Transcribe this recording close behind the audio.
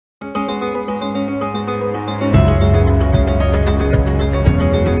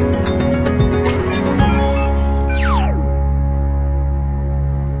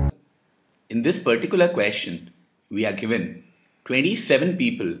particular question, we are given 27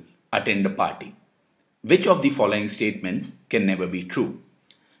 people attend a party. Which of the following statements can never be true?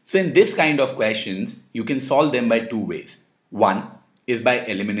 So in this kind of questions, you can solve them by two ways. One is by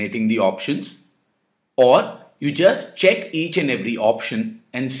eliminating the options, or you just check each and every option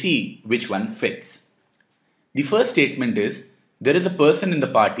and see which one fits. The first statement is, there is a person in the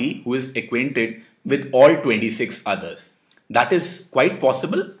party who is acquainted with all 26 others. That is quite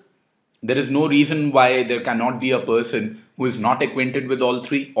possible. There is no reason why there cannot be a person who is not acquainted with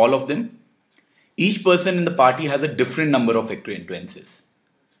all of them. Each person in the party has a different number of acquaintances.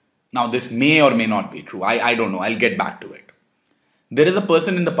 Now this may or may not be true. I don't know. I'll get back to it. There is a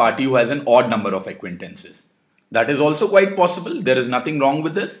person in the party who has an odd number of acquaintances. That is also quite possible. There is nothing wrong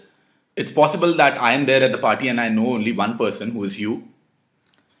with this. It's possible that I am there at the party and I know only one person, who is you.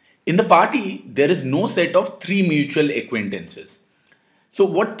 In the party, there is no set of 3 mutual acquaintances. So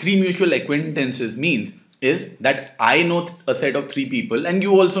what 3 mutual acquaintances means is that I know a set of 3 people and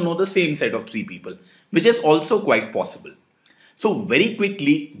you also know the same set of 3 people, which is also quite possible. So very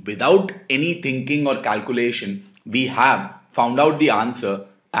quickly, without any thinking or calculation, we have found out the answer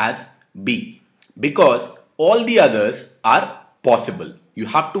as B, because all the others are possible. You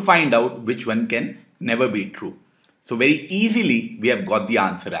have to find out which one can never be true. So very easily we have got the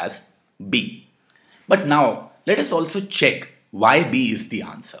answer as B. But now let us also check why B is the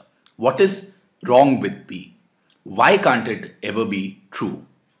answer. What is wrong with B? Why can't it ever be true?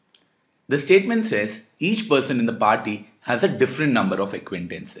 The statement says each person in the party has a different number of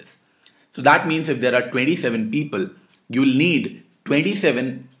acquaintances. So that means if there are 27 people, you'll need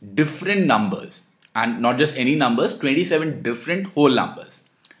 27 different numbers, and not just any numbers, 27 different whole numbers.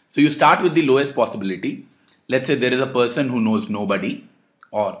 So you start with the lowest possibility. Let's say there is a person who knows nobody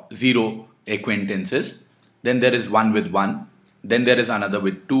or 0 acquaintances. Then there is one with 1. Then there is another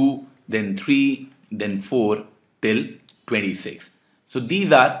with 2, then 3, then 4 till 26. So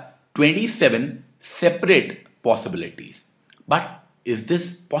these are 27 separate possibilities. But is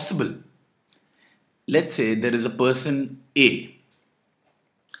this possible? Let's say there is a person A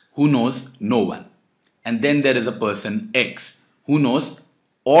who knows no one. And then there is a person X who knows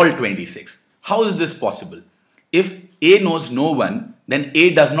all 26. How is this possible? If A knows no one, then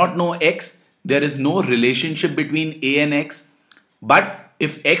A does not know X. There is no relationship between A and X. But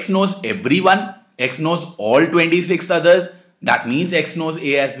if X knows everyone, X knows all 26 others, that means X knows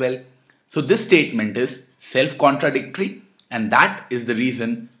A as well. So this statement is self-contradictory, and that is the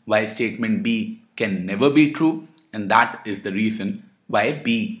reason why statement B can never be true, and that is the reason why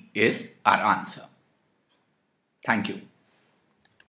B is our answer. Thank you.